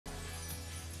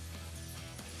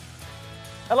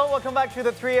Hello, welcome back to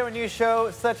the 3-hour news show.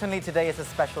 Certainly today is a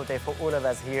special day for all of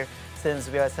us here since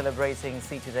we are celebrating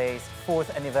See Today's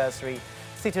 4th anniversary.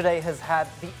 See Today has had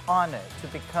the honor to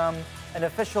become an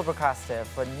official broadcaster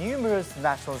for numerous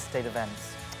national state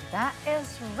events. That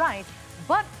is right.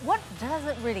 But what does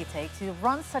it really take to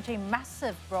run such a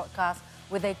massive broadcast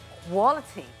with a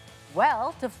quality?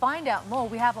 Well, to find out more,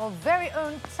 we have our very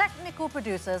own technical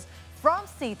producers from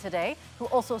See Today, who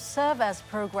also serve as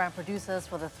program producers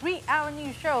for the 3-hour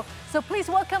news show. So please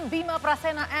welcome Bima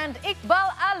Prasena and Iqbal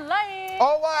Alaik.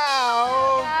 Oh,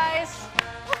 wow! Hi, guys.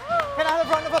 Can I have a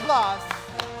round of applause?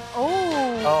 Oh.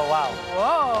 Oh, wow.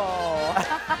 Whoa.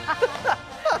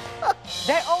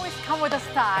 They always come with a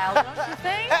style, don't you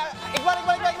think? Iqbal.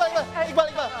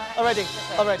 Already.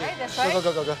 Right, that's right.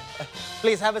 Go.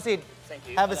 Please have a seat. Thank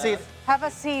you. Have a seat. Have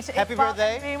a seat. Happy Iqbal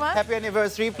birthday. and Bima. Happy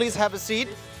anniversary. Please have a seat.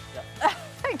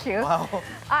 Thank you. Wow.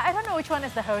 I don't know which one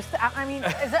is the host. I mean,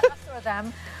 is it us or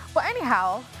them? But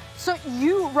anyhow, so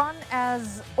you run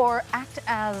as or act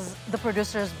as the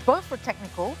producers both for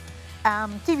technical,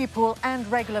 TV pool and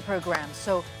regular programs.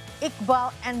 So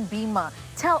Iqbal and Bima,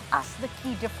 tell us the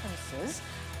key differences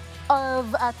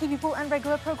of TV pool and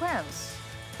regular programs.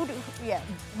 Yeah,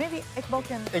 maybe Iqbal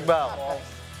can... Iqbal. Well,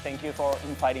 thank you for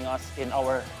inviting us in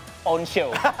our own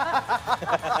show.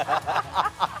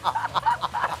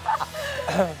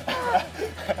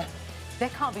 They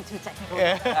can't be too technical.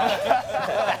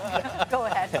 Go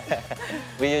ahead.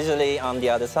 We're usually on the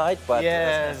other side, but...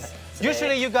 Yes.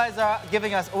 Usually you guys are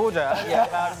giving us order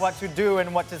about what to do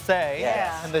and what to say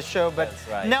in the show, but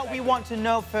right. now we want to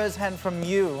know firsthand from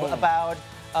you about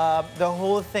the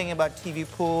whole thing about TV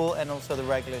pool and also the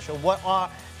regular show. What are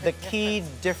the key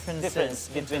differences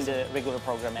between the regular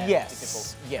program and TV pool?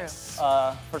 Yes.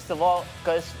 First of all,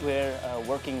 because we're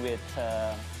working with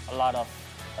a lot of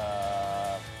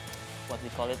what do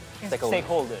you call it?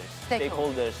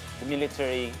 Stakeholders, the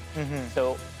military.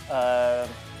 So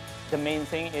the main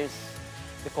thing is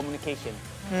the communication,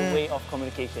 the way of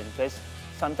communication. Because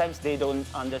sometimes they don't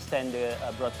understand the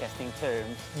broadcasting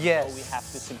terms. Yes. So we have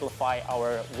to simplify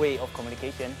our way of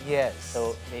communication. Yes.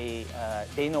 So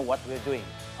they know what we're doing.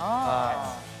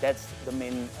 Oh. That's the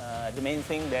main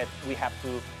thing that we have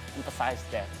to emphasize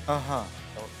that.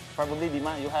 So probably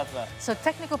Bima, you have. So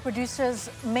technical producers'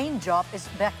 main job is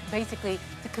basically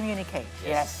to communicate.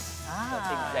 Yes.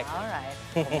 Exactly. All right.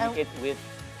 Communicate with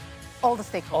all the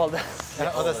stakeholders.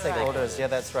 All the stakeholders. Yeah,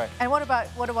 that's right. And what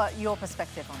about your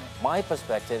perspective on it? My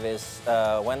perspective is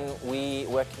when we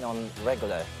working on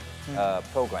regular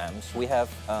programs, we have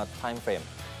a time frame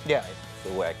to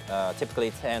work.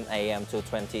 Typically 10 a.m. to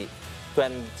 20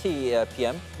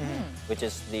 p.m., which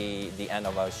is the end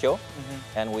of our show.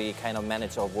 And we kind of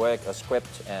manage our work, our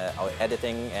script, our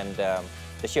editing, and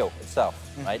the show itself,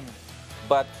 right?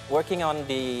 But working on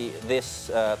this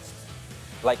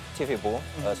like TV pool,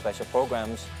 special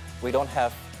programs, we don't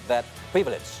have that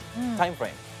privilege time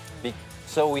frame.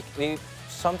 So we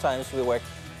sometimes we work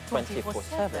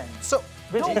 24/7. So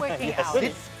no working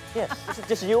hours. Yes. Is it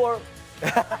just you or?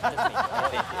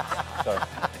 Sorry.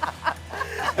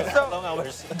 So, long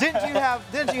hours. didn't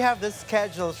you have the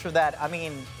schedules for that? I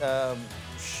mean,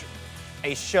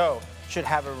 a show should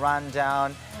have a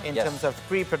rundown in terms of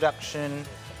pre-production,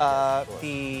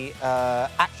 the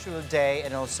actual day,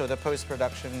 and also the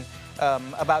post-production.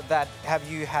 About that, have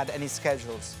you had any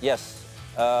schedules? Yes,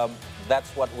 that's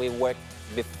what we work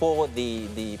before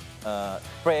the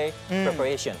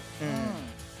preparation.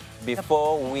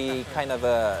 Before we kind of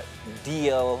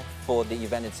deal for the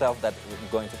event itself that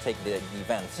we're going to take the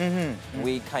events.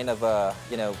 We kind of,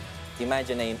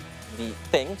 imagining the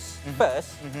things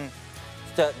first,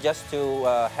 just to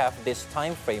have this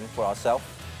time frame for ourselves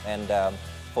and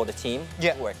for the team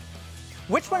to work.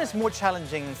 Which one is more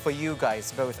challenging for you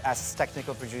guys, both as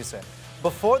technical producer?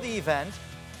 Before the event,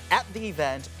 at the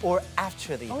event, or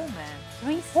after the event? Oh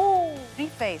man, three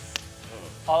phase.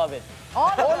 All of it. All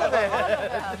of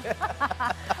them.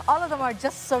 All of them are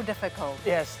just so difficult.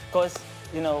 Yes, because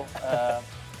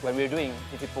when we're doing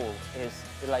TV pool, is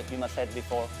like Bima said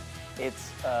before,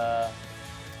 it's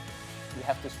we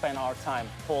have to spend our time,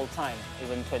 whole time,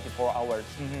 even 24 hours,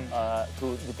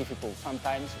 to the TV pool.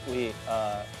 Sometimes we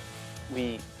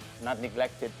not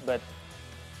neglected, but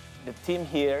the team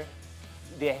here,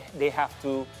 they have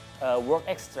to work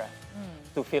extra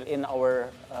to fill in our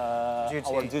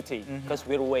duty because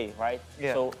we're away, right?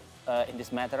 Yeah. So in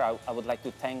this matter, I would like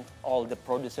to thank all the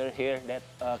producers here that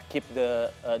keep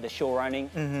the show running.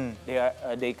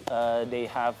 They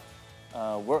have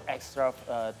work extra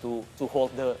to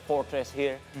hold the fortress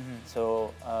here.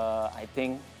 So I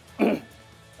think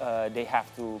they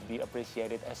have to be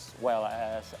appreciated as well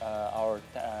as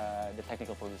the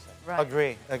technical producer. Right.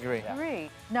 Agree. Yeah. Agree.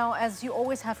 Now, as you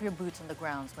always have your boots on the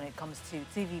grounds when it comes to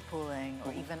TV pooling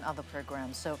or even other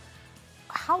programs, so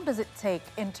how does it take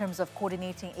in terms of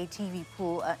coordinating a TV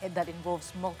pool that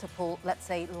involves multiple, let's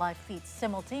say, live feeds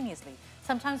simultaneously?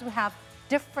 Sometimes we have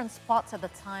different spots at the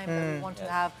time that we want to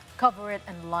have cover it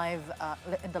and live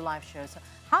in the live show. So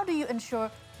how do you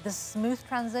ensure the smooth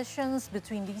transitions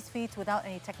between these feeds without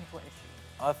any technical issues?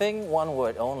 I think one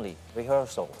word only: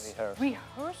 rehearsals.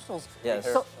 Rehearsals. Yes.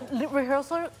 So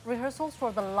rehearsals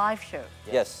for the live show.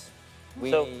 Yes.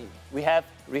 So we have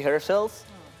rehearsals,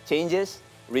 changes,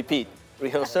 repeat.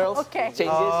 Rehearsals, Okay. changes,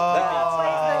 repeat.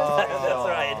 That's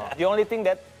right. The only thing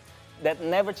that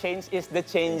never changes is the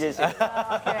changes. Okay.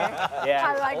 Yeah,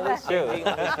 I like always that. changing,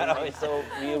 always changing. So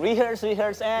we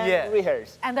rehearse, and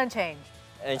rehearse. And then change.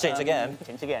 And change again.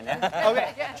 Change again, yeah.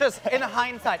 Okay, just in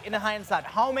hindsight,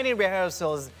 how many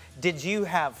rehearsals did you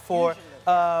have for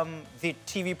the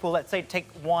TV pool? Let's say, take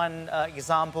one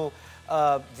example,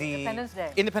 the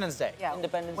Independence Day. Day. Yeah.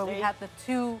 Independence where Day. we had the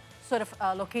two sort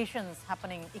of locations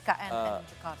happening, IKN and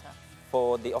Jakarta.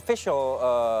 For the official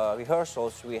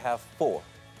rehearsals, we have 4.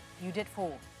 You did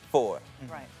 4. 4.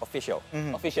 Right. Official.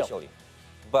 Official. Officially.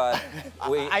 But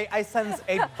we, I sense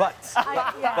a but.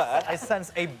 Yes. I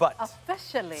sense a but.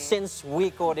 Officially. since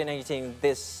we coordinating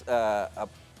this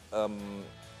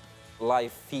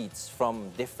live feeds from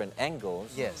different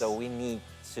angles, Yes. so we need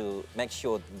to make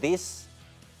sure these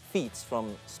feeds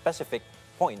from specific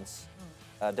points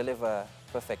deliver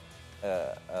perfect,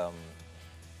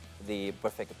 the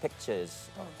perfect pictures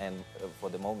and for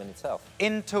the moment itself.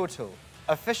 In total,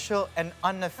 official and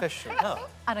unofficial.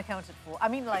 Unaccounted for. I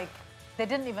mean, like, they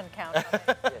didn't even count.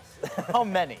 Yes. How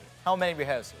many? How many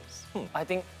rehearsals? I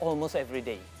think almost every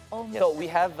day. Almost. So we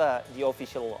have the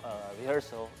official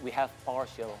rehearsal, we have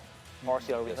partial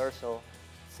rehearsal.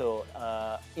 So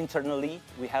internally,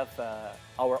 we have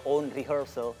our own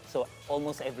rehearsal. So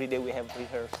almost every day we have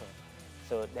rehearsal.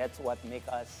 So that's what makes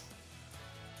us.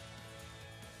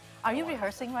 Are you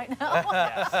rehearsing right now?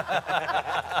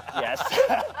 Yes.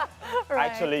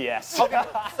 Right. Actually, yes. Okay,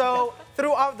 so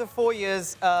throughout the 4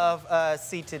 years of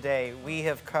See Today, we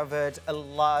have covered a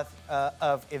lot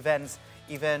of events,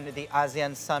 even the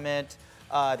ASEAN Summit,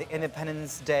 the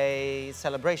Independence Day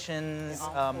celebrations, The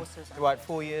Armed Forces throughout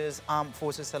 4 years, Armed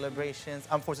Forces celebrations,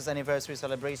 Armed Forces Anniversary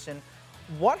celebration.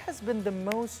 What has been the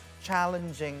most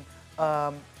challenging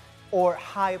or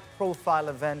high-profile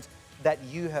event that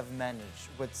you have managed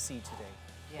with See Today?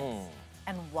 Yes.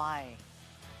 And why?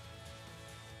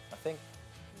 I think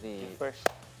the First,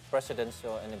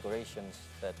 presidential inaugurations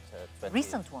that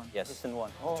Recent one? Yes. recent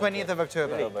one. Oh, 20th of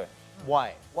October. October.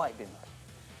 Why? why Bima?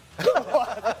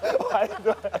 Why?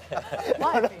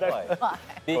 Why?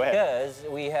 Because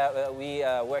we have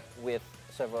worked with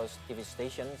several TV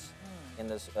stations in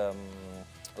this a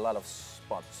lot of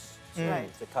spots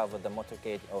to cover the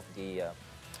motorcade of the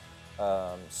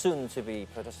soon-to-be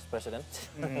president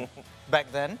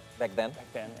Back then? back then,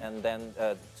 then. and then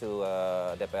to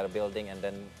DPR building, and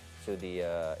then to the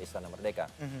Istana Merdeka,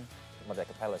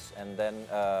 Merdeka Palace, and then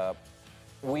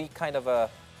we kind of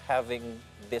having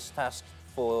this task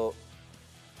for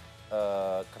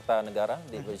Kertanegara,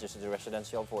 which is the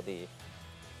residential for the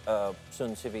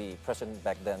soon-to-be president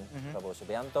back then, Prabowo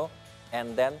Subianto,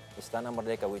 and then Istana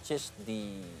Merdeka, which is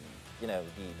the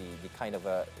the kind of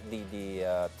the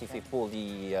TV pool,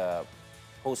 the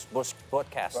host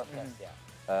broadcast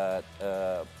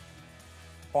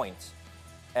points,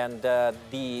 and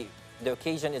the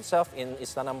occasion itself in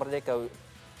Istana Merdeka,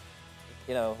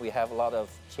 we have a lot of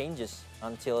changes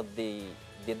until the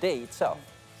day itself.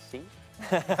 See?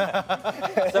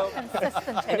 So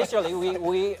Consistent. initially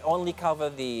we only cover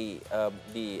the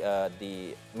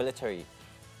military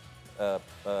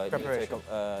Preparation.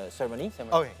 ceremony.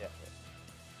 Okay.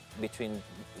 Between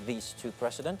these two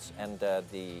presidents, and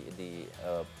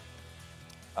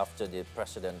after the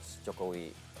President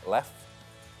Jokowi left,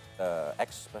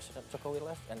 ex-President Jokowi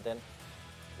left, and then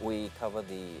we cover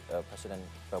the President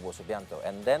Prabowo Subianto,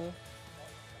 and then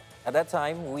at that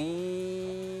time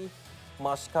we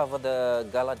must cover the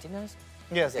gala dinners.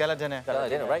 Yes, gala dinner. Gala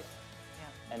dinner, right?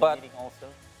 Yeah. And But- the meeting also.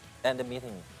 And the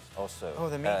meeting also. Oh,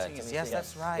 the meetings. Yes,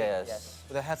 that's right. Yes.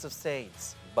 With the heads of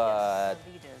states. But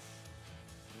The leaders.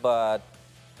 but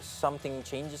something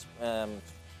changes,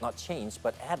 not change,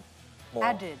 but add more.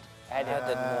 Added.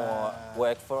 Added more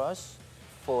work for us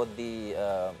for the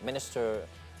minister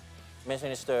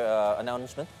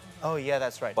announcement Oh, yeah,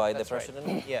 that's right. by That's the right.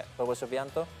 president, Yeah. Prabowo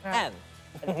Subianto, Right.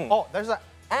 and Oh, there's an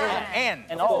and.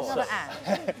 And There's also another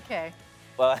and. Okay.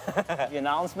 but the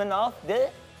announcement of the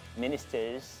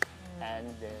ministers and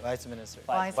vice ministers.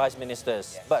 Vice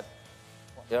ministers. Yes. But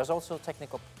there's also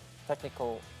technical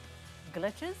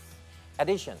Glitches?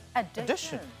 addition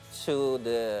Addition. to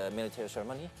the military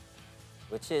ceremony,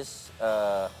 which is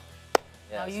Now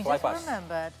yes, you fly just pass.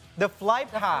 remembered. The fly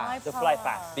pass. the fly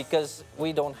pass. Because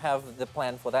we don't have the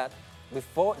plan for that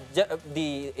before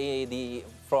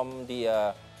from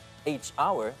the each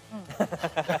hour.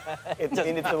 It's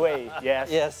in its way, yes.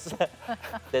 Yes,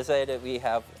 they say that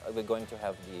we're going to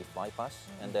have the fly pass,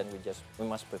 and then we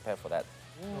must prepare for that.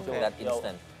 For that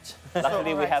instant.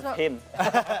 Luckily, we have him.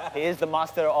 He is the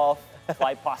master of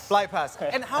fly pass. Fly pass.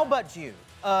 And how about you?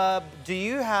 Do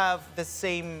you have the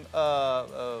same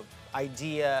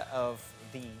idea of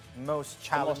the most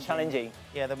challenging? The most challenging.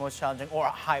 Yeah, the most challenging or a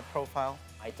high-profile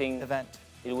I think event.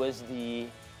 it was the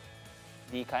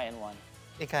IKN one.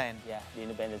 IKN. Yeah, the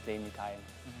Independence Day in IKN.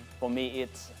 For me,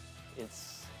 it's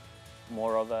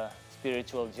more of a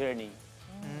spiritual journey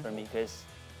for me because,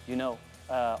 you know,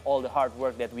 all the hard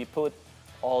work that we put,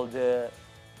 all the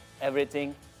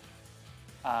everything,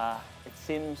 it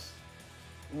seems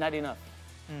not enough.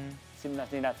 Seems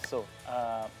not enough. So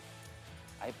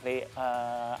I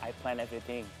plan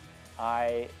everything.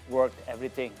 I worked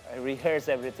everything. I rehearsed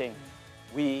everything.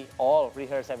 We all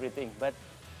rehearse everything, but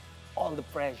all the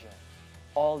pressure,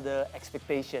 all the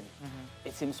expectation,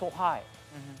 it seems so high.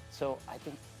 So I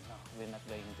think no, we're not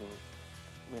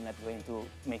going to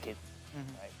make it.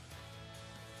 Right?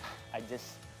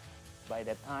 By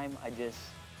that time, I just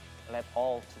let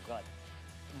all to God.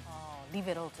 Oh, leave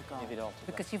it all to God. Leave it all to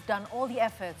because God. you've done all the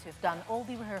efforts, you've done all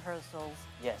the rehearsals,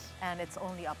 Yes. and it's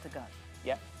only up to God.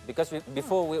 Yeah. Because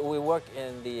before we work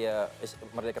in the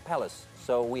Merdeka Palace,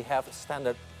 so we have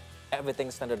everything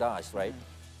standardized, right?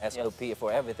 SOP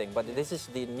for everything. But this is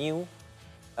the new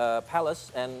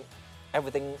palace, and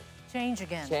everything Change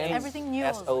again. changed. Everything new.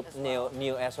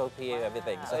 New SOP,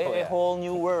 everything. So, A whole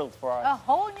new world for us. A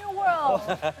whole new world.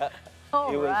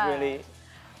 It was really,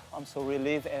 I'm so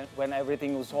relieved, and when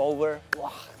everything was over,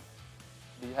 wow.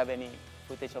 Do you have any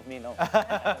footage of me? No.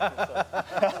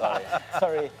 sorry.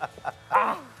 Sorry.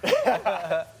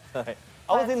 I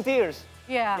was in tears.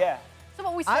 Yeah. Yeah. So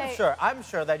what we say. I'm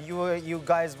sure that you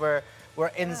guys were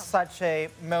in such a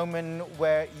moment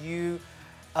where you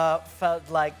felt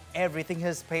like everything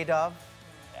has paid off,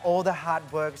 all the hard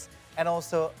works, and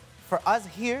also for us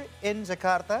here in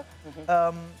Jakarta,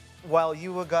 while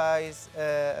you were guys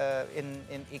in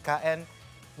IKN,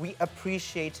 we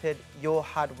appreciated your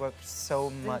hard work so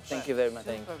much. Thank you very much.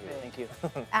 Thank you. Thank you.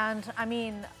 And I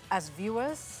mean, as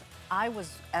viewers, I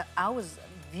was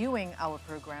viewing our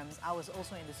programs. I was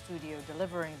also in the studio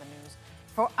delivering the news.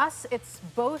 For us, it's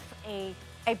both a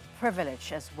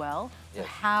privilege as well to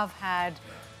have had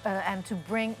and to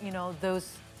bring, you know,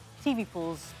 those TV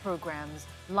pools programs,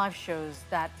 live shows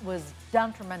that was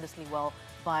done tremendously well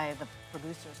by the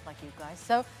producers like you guys.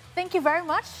 So thank you very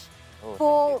much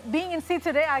for being in seat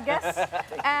today, I guess.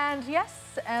 And yes,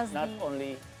 as Not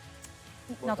only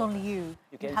you,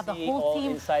 you can have the see whole all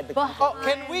team inside the behind.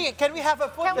 Oh, can we have a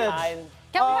footage? behind.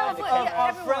 Can we have a Of our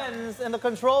everyone? friends in the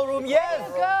control room? Yes,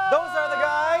 you go. those are the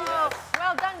guys.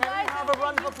 Well done, guys. Have a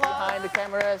round of applause. Behind the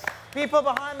cameras. People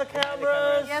behind the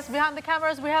cameras. Yes, behind the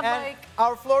cameras, we have And like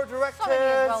our floor Sonny directors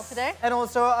as well today. and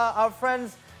also our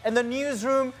friends in the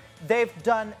newsroom. They've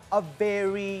done a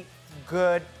very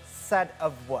good set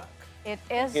of work. it is.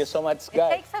 Thank you so much, It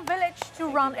guys. takes a village to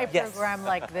run a Yes. program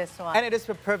like this one. And it is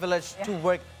a privilege to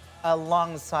work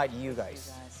alongside you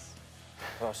guys.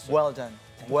 Well done.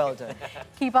 Well done.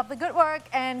 Keep up the good work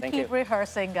and Thank keep you.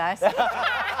 rehearsing, guys.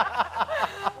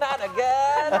 not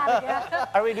again.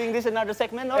 Are we doing this another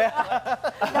segment? Or?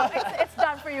 No, it's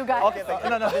done for you guys. Okay, thank you.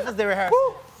 No, this is the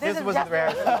rehearsal. This is was just- the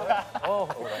rehearsal. Oh,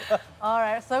 all right. All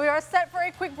right, so we are set for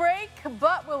a quick break,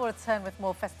 but we'll return with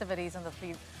more festivities on the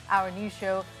 3-hour news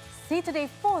show. See Today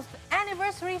 4th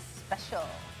anniversary special.